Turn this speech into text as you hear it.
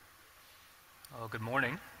Well, good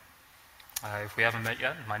morning. If we haven't met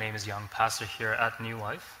yet, my name is Young, pastor here at New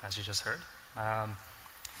Life, as you just heard. I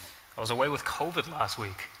was away with COVID last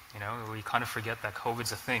week. You know, we kind of forget that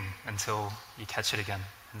COVID's a thing until you catch it again.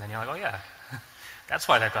 And then you're like, oh yeah, that's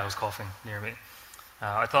why that guy was coughing near me.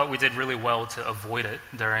 I thought we did really well to avoid it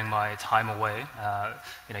during my time away.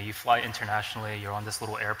 You fly internationally, you're on this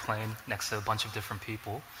little airplane next to a bunch of different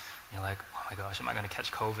people. And you're like, oh my gosh, am I going to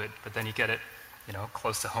catch COVID? But then you get it,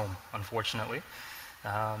 close to home, unfortunately.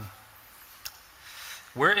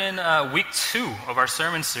 We're in week 2 of our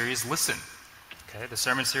sermon series, Listen. Okay, the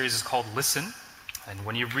sermon series is called Listen. And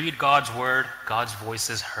when you read God's word, God's voice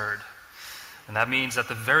is heard. And that means that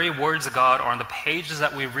the very words of God are on the pages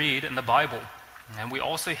that we read in the Bible. And we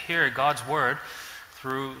also hear God's word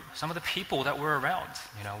through some of the people that we're around.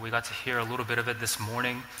 We got to hear a little bit of it this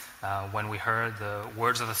morning when we heard the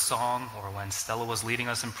words of the song, or when Stella was leading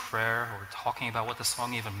us in prayer, or talking about what the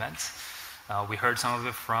song even meant. We heard some of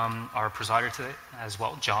it from our presider today as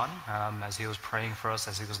well, John, as he was praying for us,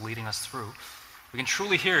 as he was leading us through. We can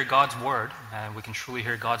truly hear God's word, and we can truly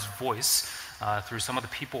hear God's voice through some of the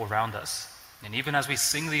people around us. And even as we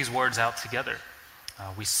sing these words out together,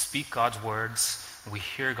 we speak God's words, and we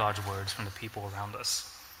hear God's words from the people around us.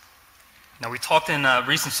 Now, we talked in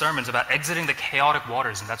recent sermons about exiting the chaotic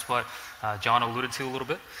waters, and that's what John alluded to a little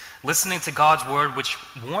bit. Listening to God's word, which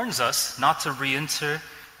warns us not to re-enter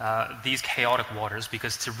these chaotic waters,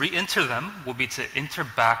 because to re-enter them will be to enter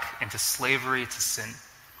back into slavery to sin.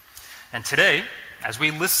 And today, as we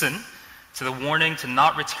listen to the warning to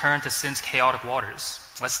not return to sin's chaotic waters,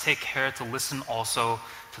 let's take care to listen also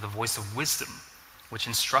to the voice of wisdom, which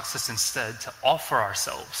instructs us instead to offer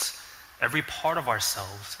ourselves, every part of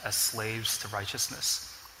ourselves, as slaves to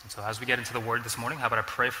righteousness. And so as we get into the word this morning, how about I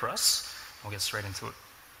pray for us? We'll get straight into it.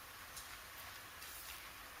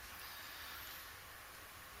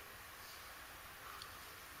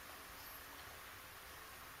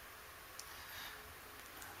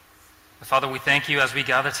 Father, we thank you as we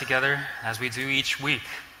gather together, as we do each week.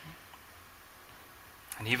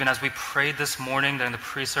 And even as we prayed this morning during the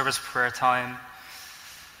pre-service prayer time,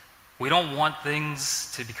 we don't want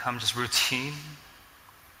things to become just routine.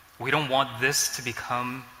 We don't want this to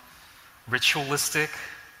become ritualistic,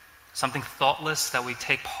 something thoughtless that we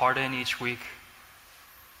take part in each week.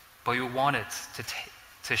 But we want it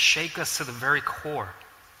to shake us to the very core.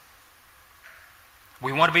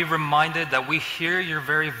 We want to be reminded that we hear your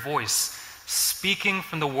very voice speaking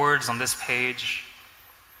from the words on this page,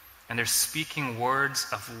 and they're speaking words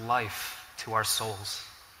of life to our souls.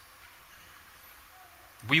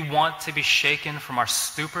 We want to be shaken from our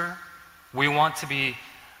stupor. We want to be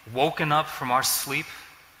woken up from our sleep.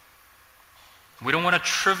 We don't want to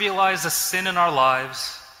trivialize the sin in our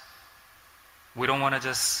lives. We don't want to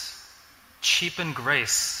just cheapen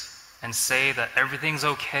grace and say that everything's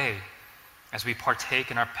okay as we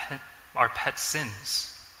partake in our pet sins.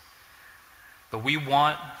 But we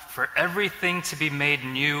want for everything to be made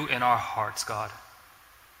new in our hearts, God.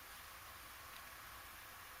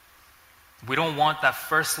 We don't want that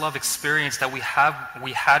first love experience that we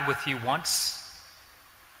had with you once,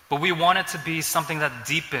 but we want it to be something that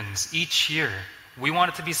deepens each year. We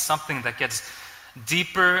want it to be something that gets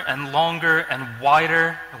deeper and longer and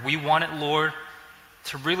wider. We want it, Lord,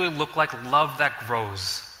 to really look like love that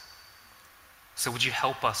grows. So would you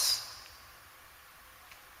help us?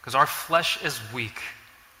 Because our flesh is weak,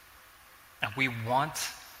 and we want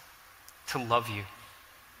to love you.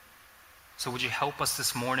 So would you help us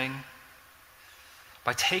this morning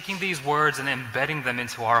by taking these words and embedding them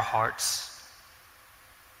into our hearts?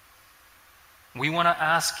 We want to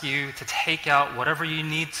ask you to take out whatever you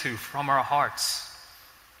need to from our hearts.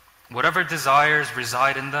 Whatever desires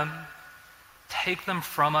reside in them, take them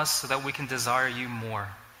from us so that we can desire you more.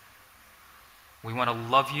 We want to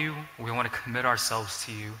love you. We want to commit ourselves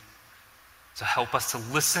to you. So help us to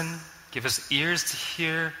listen, give us ears to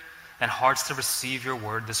hear, and hearts to receive your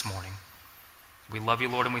word this morning. We love you,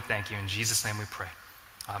 Lord, and we thank you. In Jesus' name we pray.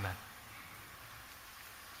 Amen.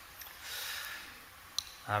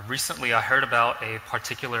 Recently, I heard about a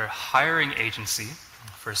particular hiring agency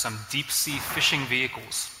for some deep-sea fishing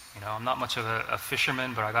vehicles. I'm not much of a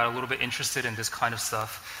fisherman, but I got a little bit interested in this kind of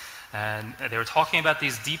stuff. And they were talking about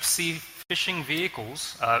these deep-sea fishing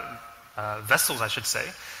vehicles, vessels I should say,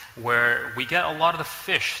 where we get a lot of the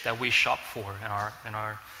fish that we shop for in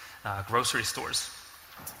our grocery stores.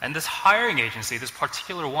 And this hiring agency, this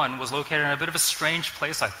particular one, was located in a bit of a strange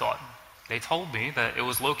place, I thought. They told me that it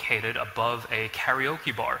was located above a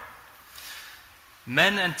karaoke bar.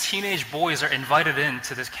 Men and teenage boys are invited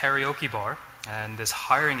into this karaoke bar and this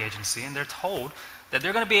hiring agency, and they're told that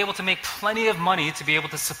they're going to be able to make plenty of money to be able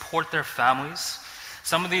to support their families.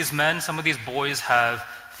 Some of these men, some of these boys have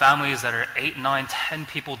families that are 8, 9, 10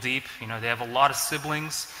 people deep. They have a lot of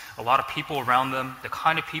siblings, a lot of people around them. The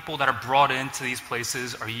kind of people that are brought into these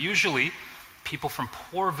places are usually people from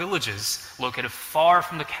poor villages located far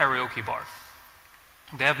from the karaoke bar.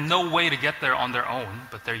 They have no way to get there on their own,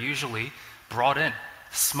 but they're usually brought in,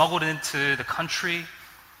 smuggled into the country.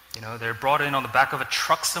 They're brought in on the back of a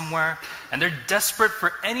truck somewhere, and they're desperate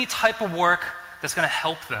for any type of work that's going to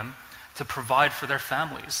help them to provide for their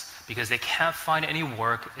families, because they can't find any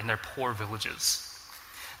work in their poor villages.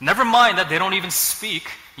 Never mind that they don't even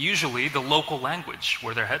speak, usually, the local language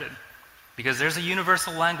where they're headed, because there's a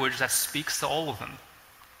universal language that speaks to all of them: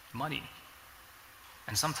 money,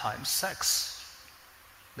 and sometimes sex.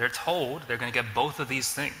 They're told they're going to get both of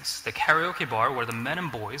these things. The karaoke bar, where the men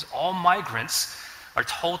and boys, all migrants, are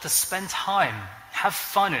told to spend time, have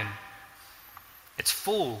fun in. It's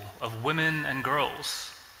full of women and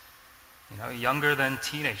girls, younger than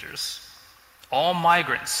teenagers. All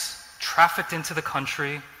migrants trafficked into the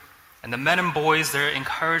country, and the men and boys, they're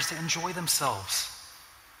encouraged to enjoy themselves.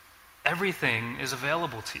 Everything is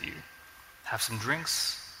available to you. Have some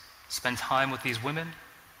drinks, spend time with these women.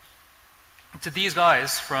 To these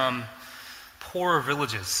guys from poorer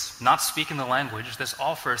villages, not speaking the language, this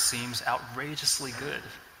offer seems outrageously good.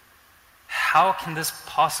 How can this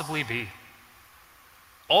possibly be?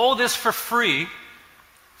 All this for free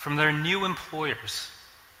from their new employers,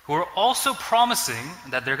 who are also promising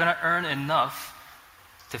that they're going to earn enough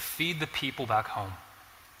to feed the people back home.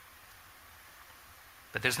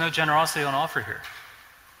 But there's no generosity on offer here.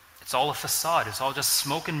 It's all a facade. It's all just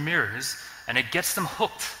smoke and mirrors, and it gets them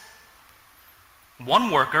hooked.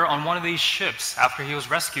 One worker on one of these ships, after he was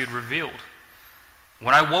rescued, revealed,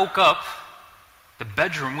 "When I woke up, the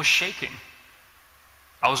bedroom was shaking.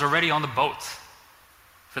 I was already on the boat.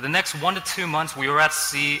 For the next 1 to 2 months, we were at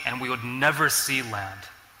sea, and we would never see land.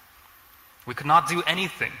 We could not do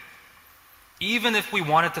anything. Even if we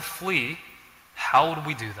wanted to flee, how would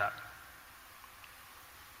we do that?"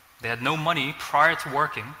 They had no money prior to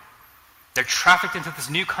working. They're trafficked into this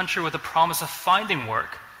new country with the promise of finding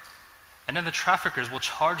work. And then the traffickers will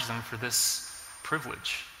charge them for this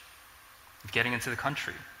privilege of getting into the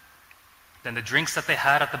country. Then the drinks that they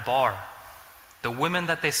had at the bar, the women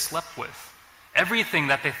that they slept with, everything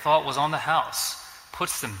that they thought was on the house,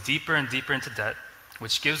 puts them deeper and deeper into debt,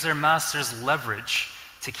 which gives their masters leverage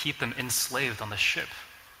to keep them enslaved on the ship.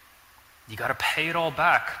 You got to pay it all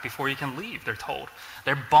back before you can leave, they're told.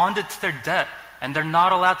 They're bonded to their debt, and they're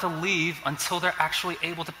not allowed to leave until they're actually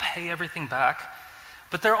able to pay everything back.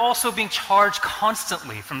 But they're also being charged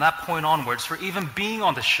constantly from that point onwards for even being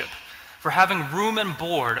on the ship, for having room and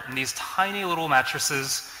board in these tiny little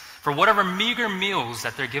mattresses, for whatever meager meals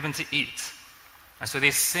that they're given to eat. And so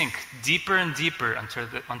they sink deeper and deeper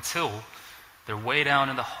until they're way down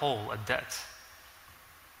in the hole of debt.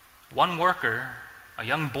 One worker, a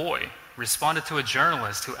young boy, responded to a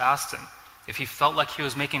journalist who asked him if he felt like he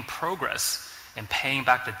was making progress in paying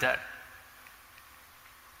back the debt.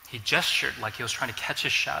 He gestured like he was trying to catch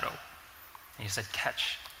his shadow. And he said,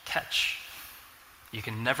 "Catch, catch. You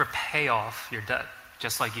can never pay off your debt,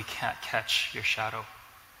 just like you can't catch your shadow."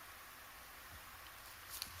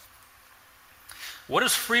 What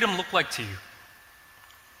does freedom look like to you?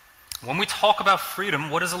 When we talk about freedom,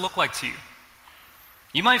 what does it look like to you?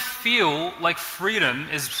 You might feel like freedom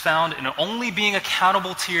is found in only being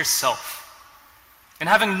accountable to yourself and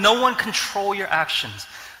having no one control your actions,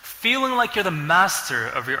 feeling like you're the master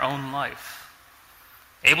of your own life,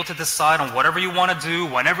 able to decide on whatever you want to do,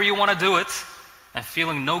 whenever you want to do it, and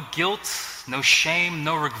feeling no guilt, no shame,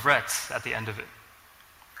 no regret at the end of it.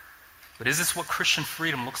 But is this what Christian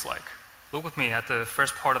freedom looks like? Look with me at the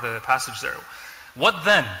first part of the passage there. What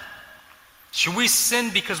then? Should we sin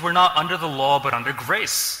because we're not under the law but under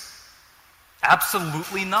grace?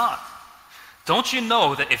 Absolutely not. Don't you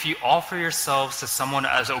know that if you offer yourselves to someone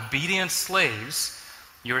as obedient slaves,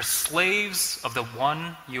 you're slaves of the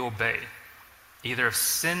one you obey, either of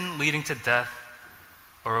sin leading to death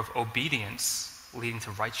or of obedience leading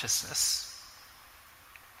to righteousness?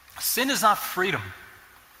 Sin is not freedom.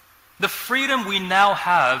 The freedom we now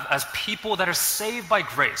have as people that are saved by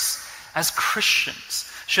grace, as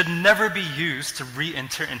Christians, should never be used to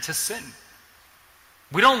re-enter into sin.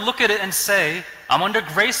 We don't look at it and say, "I'm under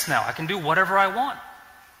grace now, I can do whatever I want."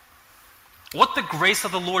 What the grace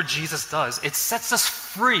of the Lord Jesus does, it sets us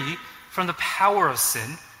free from the power of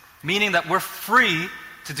sin, meaning that we're free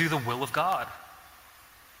to do the will of God.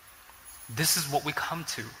 This is what we come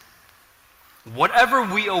to. Whatever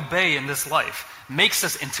we obey in this life makes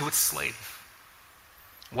us into its slave.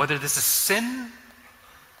 Whether this is sin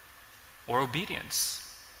or obedience.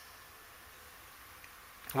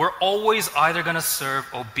 We're always either going to serve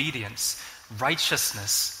obedience,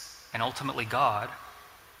 righteousness, and ultimately God,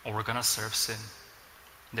 or we're going to serve sin.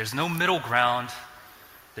 There's no middle ground.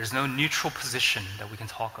 There's no neutral position that we can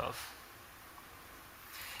talk of.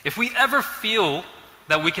 If we ever feel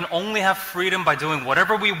that we can only have freedom by doing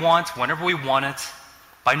whatever we want, whenever we want it,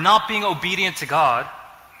 by not being obedient to God,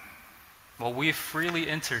 well, we've freely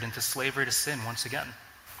entered into slavery to sin once again.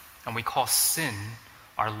 And we call sin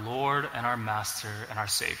our Lord and our Master and our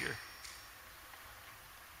Savior.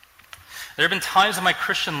 There have been times in my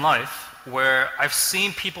Christian life where I've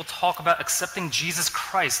seen people talk about accepting Jesus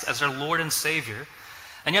Christ as their Lord and Savior,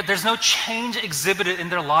 and yet there's no change exhibited in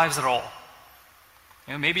their lives at all.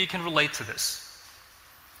 Maybe you can relate to this.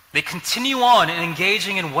 They continue on in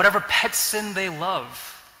engaging in whatever pet sin they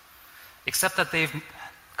love, except that they've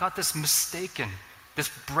got this mistaken,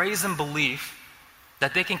 this brazen belief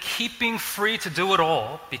that they can keep being free to do it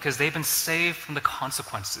all because they've been saved from the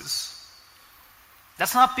consequences.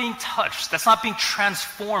 That's not being touched. That's not being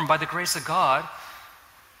transformed by the grace of God.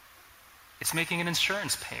 It's making an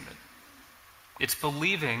insurance payment. It's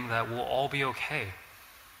believing that we'll all be okay.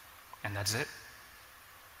 And that's it.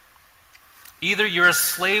 Either you're a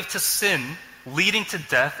slave to sin, leading to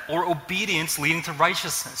death, or obedience, leading to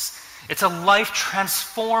righteousness. It's a life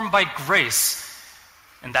transformed by grace,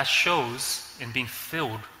 and that shows in being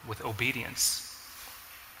filled with obedience,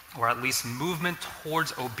 or at least movement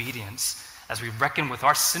towards obedience as we reckon with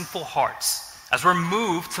our sinful hearts, as we're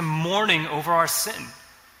moved to mourning over our sin,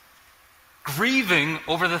 grieving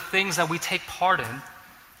over the things that we take part in,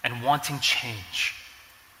 and wanting change,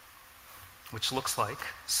 which looks like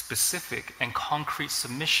specific and concrete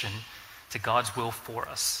submission to God's will for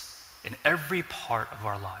us in every part of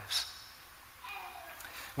our lives.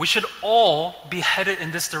 We should all be headed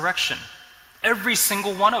in this direction, every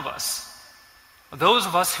single one of us. Those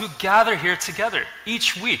of us who gather here together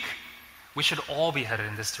each week, we should all be headed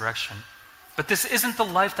in this direction. But this isn't the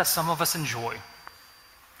life that some of us enjoy.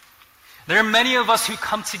 There are many of us who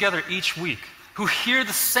come together each week, who hear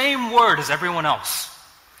the same word as everyone else,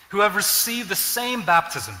 who have received the same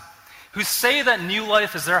baptism, who say that New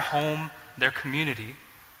Life is their home, their community,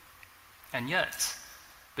 and yet,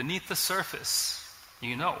 beneath the surface,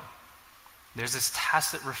 there's this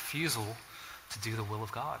tacit refusal to do the will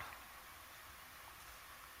of God.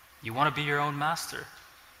 You want to be your own master.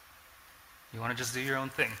 You want to just do your own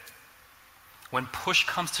thing. When push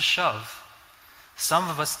comes to shove, some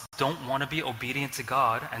of us don't want to be obedient to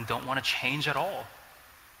God and don't want to change at all.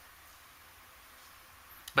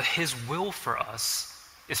 But His will for us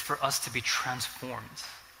is for us to be transformed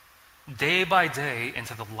day by day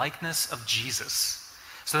into the likeness of Jesus,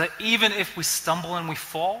 so that even if we stumble and we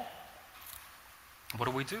fall, what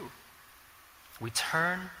do? We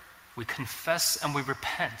turn, we confess, and we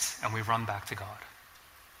repent, and we run back to God.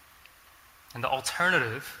 And the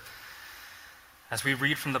alternative, as we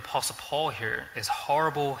read from the Apostle Paul here, is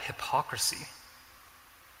horrible hypocrisy.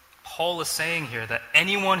 Paul is saying here that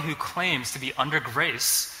anyone who claims to be under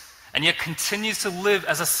grace and yet continues to live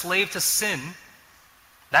as a slave to sin,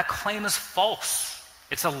 that claim is false.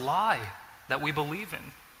 It's a lie that we believe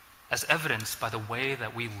in, as evidenced by the way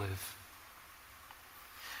that we live.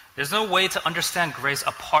 There's no way to understand grace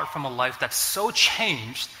apart from a life that's so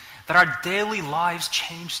changed that our daily lives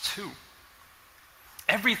change too.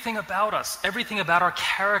 Everything about us, everything about our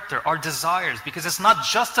character, our desires, because it's not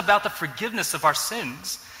just about the forgiveness of our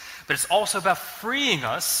sins, but it's also about freeing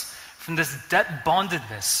us from this debt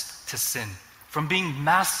bondedness to sin, from being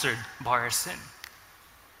mastered by our sin.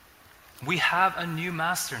 We have a new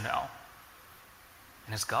master now,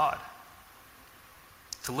 and it's God.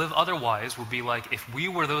 To live otherwise would be like if we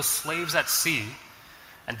were those slaves at sea,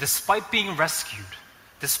 and despite being rescued,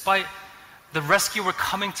 despite the rescuer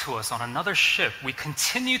coming to us on another ship, we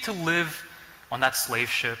continue to live on that slave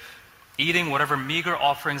ship, eating whatever meager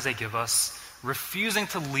offerings they give us, refusing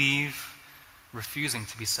to leave, refusing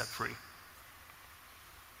to be set free.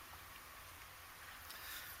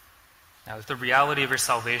 Now, if the reality of your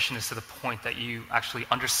salvation is to the point that you actually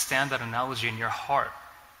understand that analogy in your heart,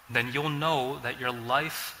 then you'll know that your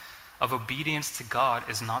life of obedience to God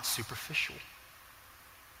is not superficial.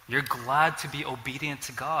 You're glad to be obedient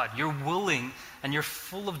to God. You're willing and you're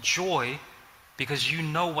full of joy because you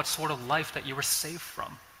know what sort of life that you were saved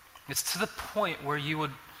from. It's to the point where you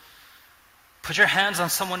would put your hands on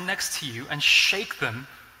someone next to you and shake them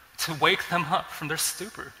to wake them up from their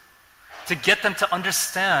stupor, to get them to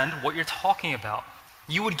understand what you're talking about.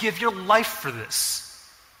 You would give your life for this.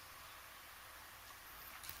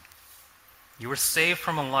 You were saved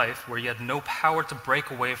from a life where you had no power to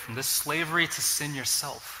break away from this slavery to sin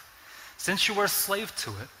yourself. since you were a slave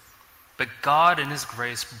to it, but God in his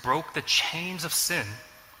grace broke the chains of sin,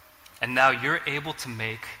 and now you're able to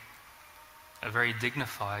make a very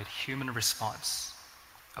dignified human response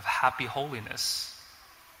of happy holiness,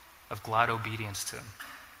 of glad obedience to him.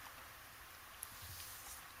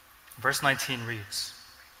 Verse 19 reads,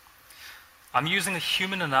 I'm using a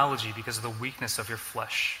human analogy because of the weakness of your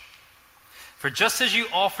flesh. For just as you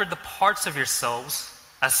offered the parts of yourselves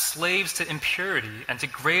as slaves to impurity and to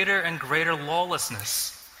greater and greater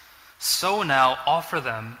lawlessness, so now offer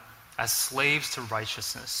them as slaves to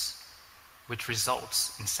righteousness, which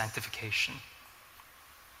results in sanctification.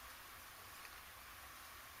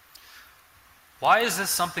 Why is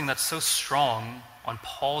this something that's so strong on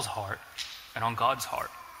Paul's heart and on God's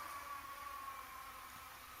heart?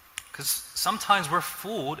 Because sometimes we're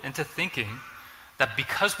fooled into thinking that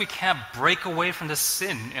because we can't break away from the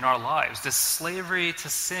sin in our lives, this slavery to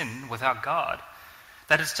sin without God,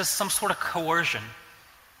 that it's just some sort of coercion,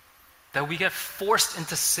 that we get forced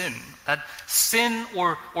into sin, that sin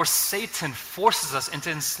or Satan forces us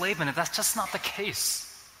into enslavement, and that's just not the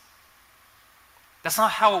case. That's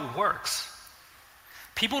not how it works.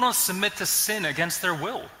 People don't submit to sin against their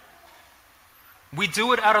will. We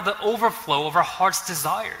do it out of the overflow of our heart's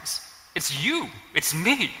desires. It's you, it's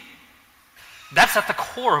me. That's at the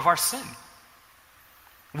core of our sin.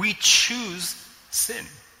 We choose sin.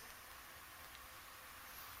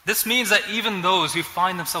 This means that even those who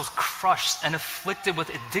find themselves crushed and afflicted with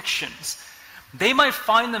addictions, they might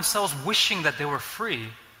find themselves wishing that they were free,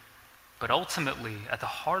 but ultimately, at the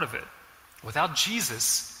heart of it, without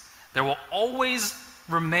Jesus, there will always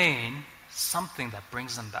remain something that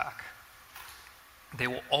brings them back. They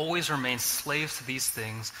will always remain slaves to these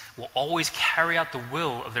things, will always carry out the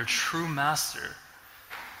will of their true master,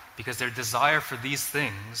 because their desire for these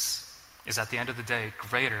things is at the end of the day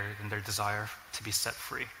greater than their desire to be set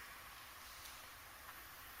free.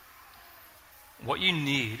 What you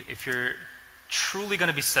need if you're truly going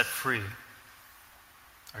to be set free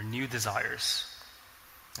are new desires,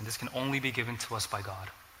 and this can only be given to us by God.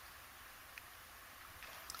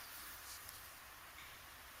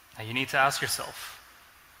 Now you need to ask yourself,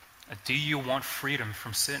 do you want freedom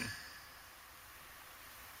from sin?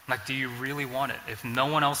 Like, do you really want it? If no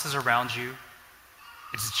one else is around you,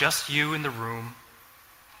 it's just you in the room,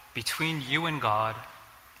 between you and God,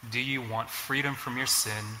 do you want freedom from your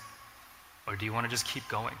sin, or do you want to just keep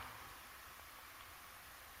going?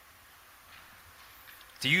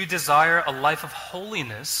 Do you desire a life of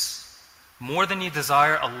holiness more than you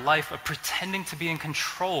desire a life of pretending to be in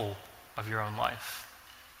control of your own life?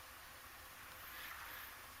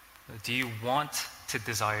 Do you want to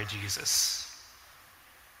desire Jesus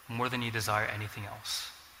more than you desire anything else?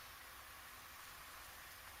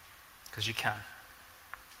 Because you can.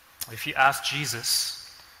 If you ask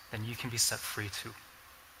Jesus, then you can be set free too.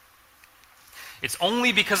 It's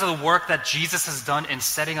only because of the work that Jesus has done in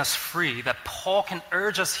setting us free that Paul can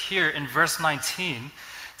urge us here in verse 19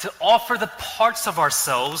 to offer the parts of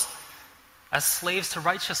ourselves as slaves to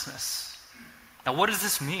righteousness. Now, what does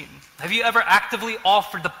this mean? Have you ever actively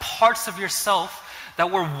offered the parts of yourself that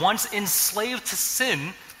were once enslaved to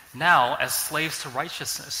sin, now as slaves to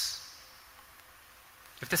righteousness?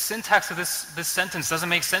 If the syntax of this sentence doesn't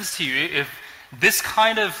make sense to you, if this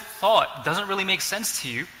kind of thought doesn't really make sense to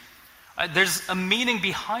you, there's a meaning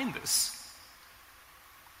behind this.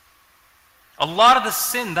 A lot of the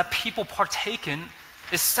sin that people partake in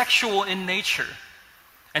is sexual in nature.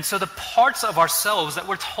 And so the parts of ourselves that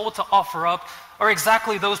we're told to offer up are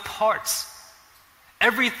exactly those parts.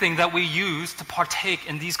 Everything that we use to partake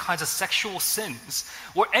in these kinds of sexual sins,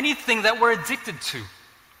 or anything that we're addicted to,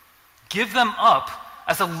 give them up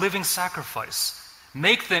as a living sacrifice.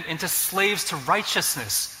 Make them into slaves to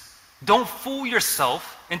righteousness. Don't fool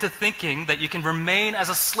yourself into thinking that you can remain as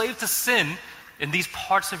a slave to sin in these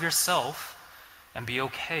parts of yourself and be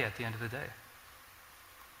okay at the end of the day.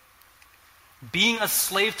 Being a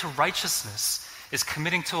slave to righteousness is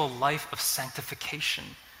committing to a life of sanctification,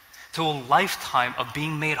 to a lifetime of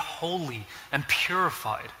being made holy and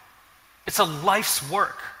purified. It's a life's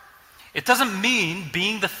work. It doesn't mean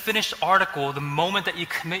being the finished article the moment that you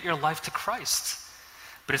commit your life to Christ,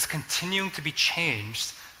 but it's continuing to be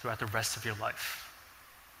changed throughout the rest of your life.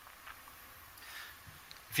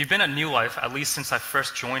 If you've been at New Life, at least since I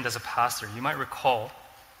first joined as a pastor, you might recall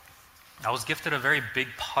I was gifted a very big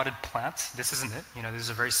potted plant. This isn't it. This is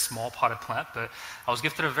a very small potted plant, but I was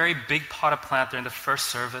gifted a very big potted plant during the first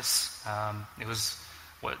service. It was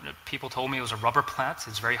what people told me it was a rubber plant.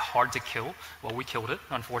 It's very hard to kill. Well, we killed it,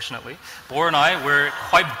 unfortunately. Bor and I were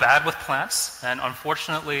quite bad with plants, and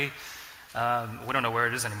unfortunately, we don't know where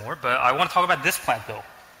it is anymore. But I want to talk about this plant, though.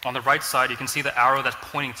 on the right side, you can see the arrow that's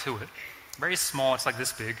pointing to it. Very small, it's like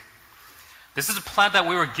this big. This is a plant that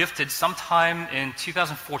we were gifted sometime in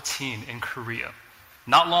 2014 in Korea,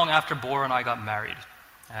 not long after Bora and I got married.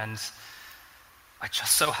 And I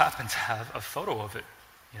just so happened to have a photo of it,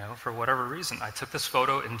 for whatever reason. I took this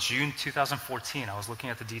photo in June 2014. I was looking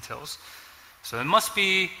at the details. So it must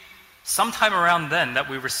be sometime around then that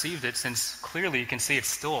we received it, since clearly you can see it's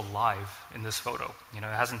still alive in this photo. It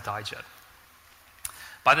hasn't died yet.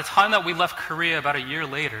 By the time that we left Korea about a year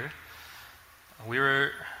later,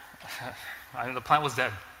 the plant was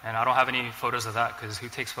dead. And I don't have any photos of that, because who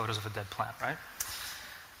takes photos of a dead plant, right?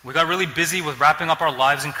 We got really busy with wrapping up our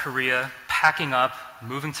lives in Korea, packing up,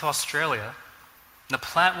 moving to Australia. And the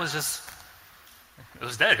plant was it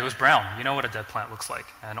was dead. It was brown. You know what a dead plant looks like.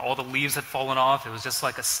 And all the leaves had fallen off. It was just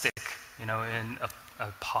like a stick, in a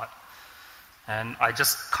pot. And I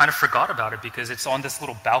just kind of forgot about it, because it's on this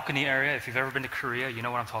little balcony area. If you've ever been to Korea, you know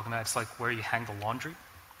what I'm talking about. It's like where you hang the laundry.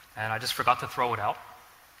 And I just forgot to throw it out.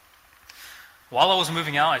 While I was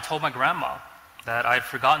moving out, I told my grandma that I had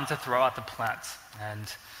forgotten to throw out the plant.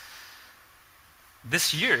 And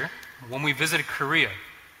this year, when we visited Korea,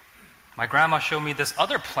 my grandma showed me this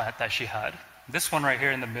other plant that she had. This one right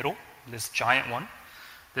here in the middle, this giant one.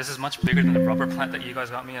 This is much bigger than the rubber plant that you guys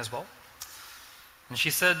got me as well. And she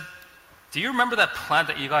said, "Do you remember that plant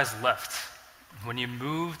that you guys left when you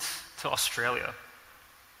moved to Australia?"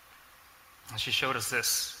 And she showed us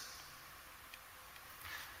this.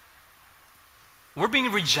 We're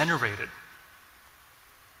being regenerated.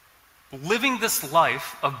 Living this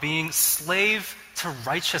life of being slave to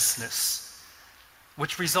righteousness,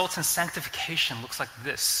 which results in sanctification, looks like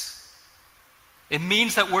this. It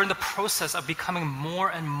means that we're in the process of becoming more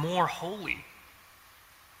and more holy.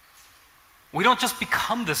 We don't just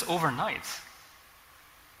become this overnight.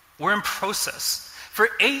 We're in process. For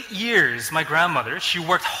 8 years, my grandmother, she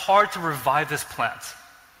worked hard to revive this plant,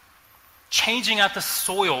 changing out the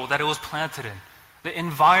soil that it was planted in, the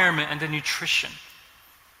environment and the nutrition.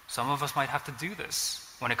 Some of us might have to do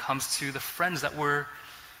this when it comes to the friends that we're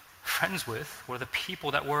friends with or the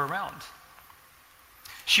people that we're around.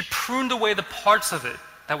 She pruned away the parts of it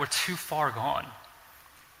that were too far gone,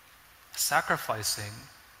 sacrificing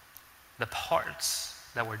the parts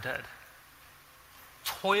that were dead,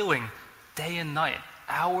 toiling day and night,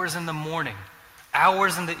 hours in the morning,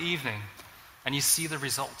 hours in the evening, and you see the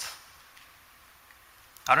result.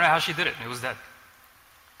 I don't know how she did it. It was dead.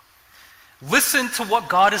 Listen to what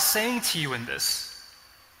God is saying to you in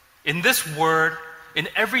this word, in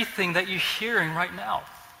everything that you're hearing right now.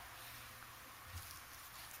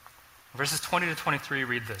 Verses 20 to 23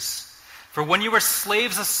 read this. "For when you were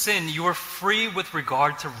slaves of sin, you were free with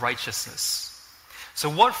regard to righteousness. So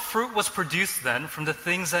what fruit was produced then from the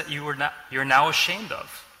things that you're now ashamed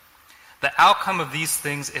of? The outcome of these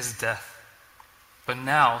things is death. But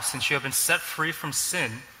now, since you have been set free from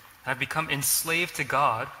sin and have become enslaved to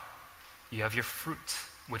God, you have your fruit,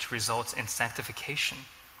 which results in sanctification,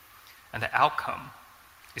 and the outcome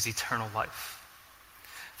is eternal life.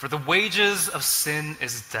 For the wages of sin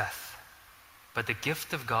is death, but the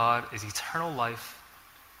gift of God is eternal life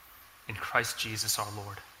in Christ Jesus our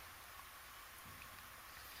Lord."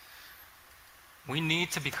 We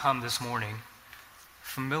need to become this morning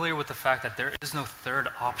familiar with the fact that there is no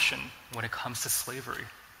third option when it comes to slavery.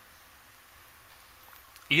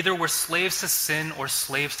 Either we're slaves to sin or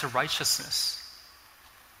slaves to righteousness.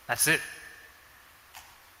 That's it.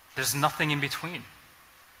 There's nothing in between.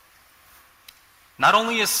 Not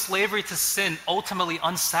only is slavery to sin ultimately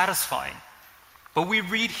unsatisfying, but we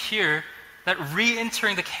read here that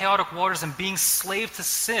re-entering the chaotic waters and being slave to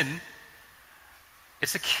sin,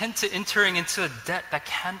 it's akin to entering into a debt that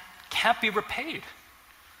can't be repaid.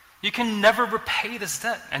 You can never repay this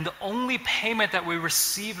debt, and the only payment that we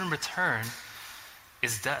receive in return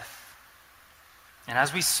is death. And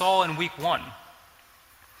as we saw in week 1,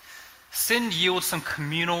 sin yields some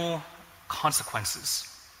communal consequences.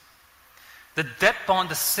 The debt bond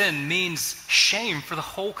to sin means shame for the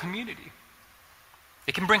whole community.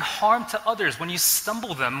 It can bring harm to others when you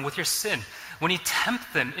stumble them with your sin, when you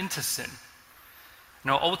tempt them into sin. And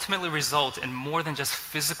it will ultimately result in more than just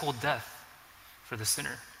physical death for the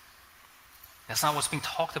sinner. That's not what's being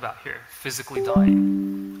talked about here, physically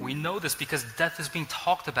dying. We know this because death is being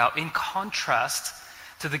talked about in contrast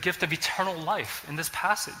to the gift of eternal life in this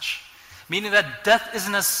passage. Meaning that death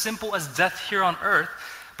isn't as simple as death here on earth,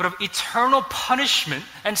 but of eternal punishment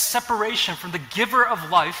and separation from the giver of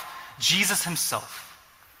life, Jesus himself.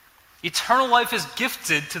 Eternal life is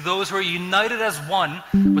gifted to those who are united as one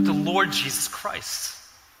with the Lord Jesus Christ,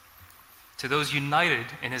 to those united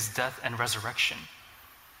in his death and resurrection,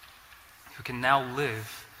 who can now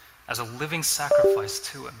live as a living sacrifice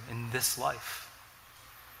to Him in this life.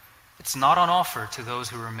 It's not on offer to those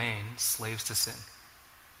who remain slaves to sin.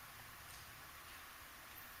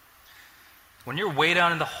 When you're way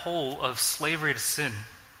down in the hole of slavery to sin,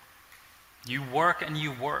 you work and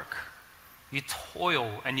you work. You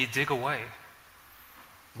toil and you dig away.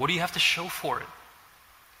 What do you have to show for it?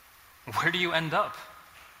 Where do you end up?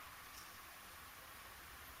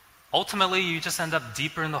 Ultimately, you just end up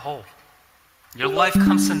deeper in the hole. Your life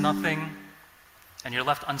comes to nothing, and you're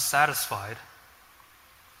left unsatisfied,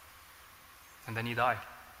 and then you die.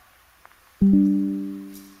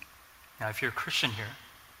 Now, if you're a Christian here,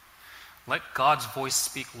 let God's voice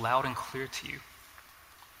speak loud and clear to you.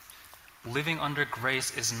 Living under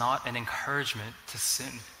grace is not an encouragement to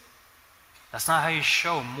sin. That's not how you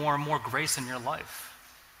show more and more grace in your life.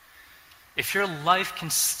 If your life can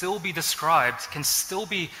still be described, can still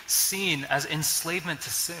be seen as enslavement to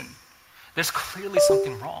sin, there's clearly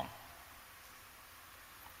something wrong.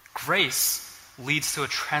 Grace leads to a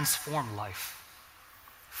transformed life,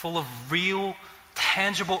 full of real,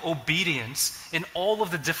 tangible obedience in all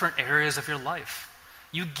of the different areas of your life.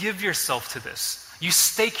 You give yourself to this. You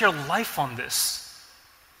stake your life on this.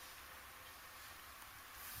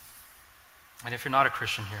 And if you're not a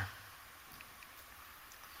Christian here,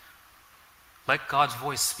 let God's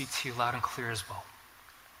voice speak to you loud and clear as well.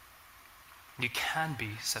 You can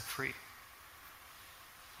be set free.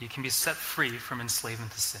 You can be set free from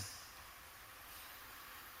enslavement to sin.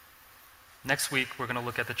 Next week, we're going to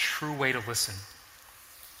look at the true way to listen.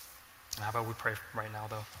 How about we pray right now,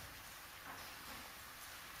 though?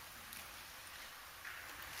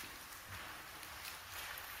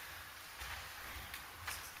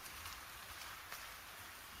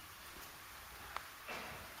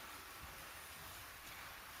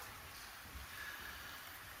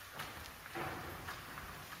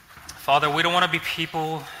 Father, we don't want to be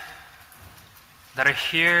people that are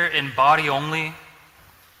here in body only,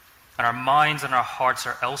 and our minds and our hearts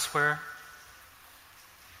are elsewhere.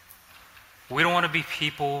 We don't want to be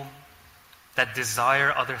people that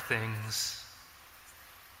desire other things,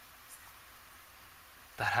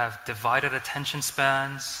 that have divided attention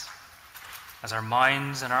spans, as our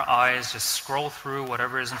minds and our eyes just scroll through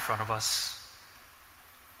whatever is in front of us.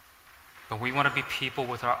 But we want to be people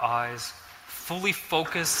with our eyes fully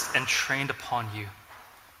focused and trained upon you,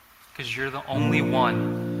 because you're the only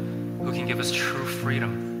one who can give us true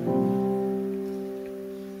freedom.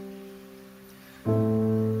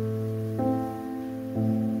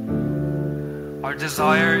 Our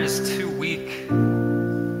desire is too weak.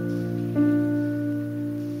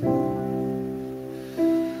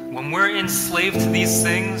 When we're enslaved to these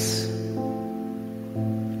things,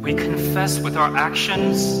 we confess with our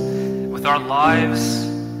actions, with our lives,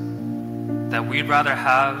 that we'd rather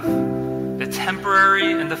have the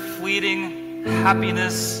temporary and the fleeting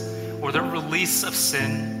happiness or the release of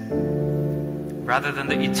sin rather than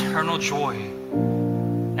the eternal joy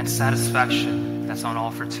and satisfaction that's on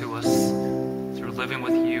offer to us through living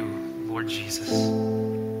with you, Lord Jesus.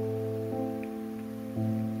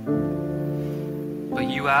 But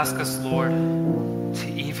you ask us, Lord, to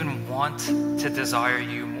even want to desire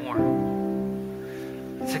you more,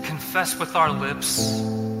 to confess with our lips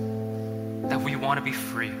that we want to be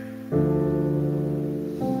free.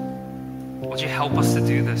 Would you help us to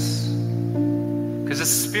do this? Because the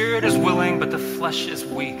spirit is willing, but the flesh is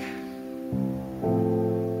weak.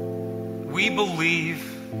 We believe,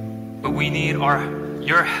 but we need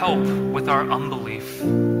your help with our unbelief.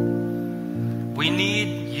 We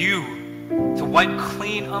need you to wipe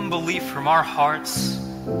clean unbelief from our hearts,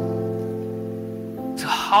 to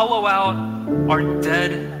hollow out our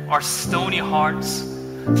dead, our stony hearts,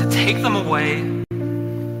 to take them away,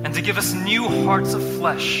 and to give us new hearts of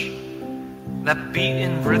flesh that beat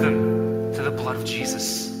in rhythm to the blood of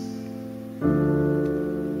Jesus.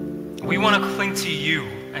 We want to cling to you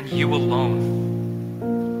and you alone.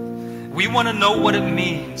 We want to know what it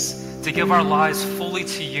means to give our lives fully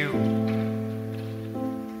to you.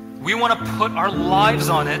 We want to put our lives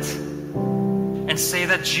on it and say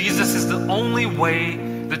that Jesus is the only way,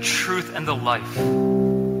 the truth, and the life.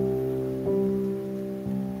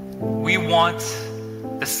 We want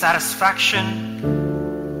the satisfaction,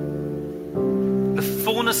 the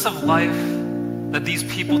fullness of life that these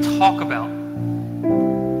people talk about.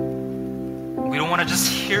 We don't want to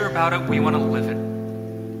just hear about it, we want to live it.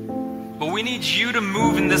 But we need you to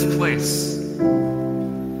move in this place.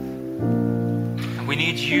 And we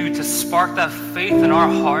need you to spark that faith in our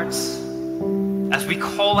hearts as we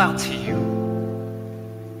call out to you.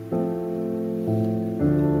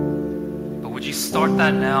 But would you start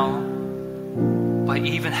that now by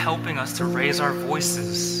even helping us to raise our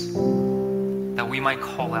voices that we might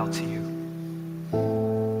call out to you.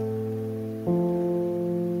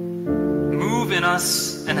 Move in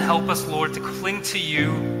us and help us, Lord, to cling to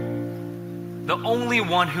you, the only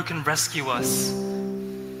one who can rescue us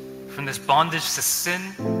from this bondage to sin,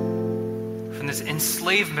 from this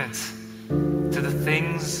enslavement to the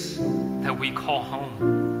things that we call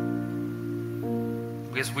home.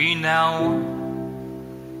 Because we now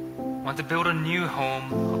want to build a new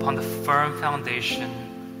home upon the firm foundation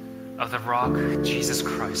of the rock, Jesus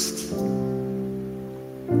Christ.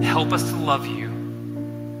 Help us to love you.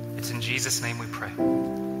 It's in Jesus' name we pray.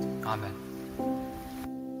 Amen.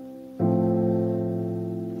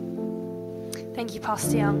 Thank you,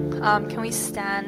 Pastor Young. Can we stand?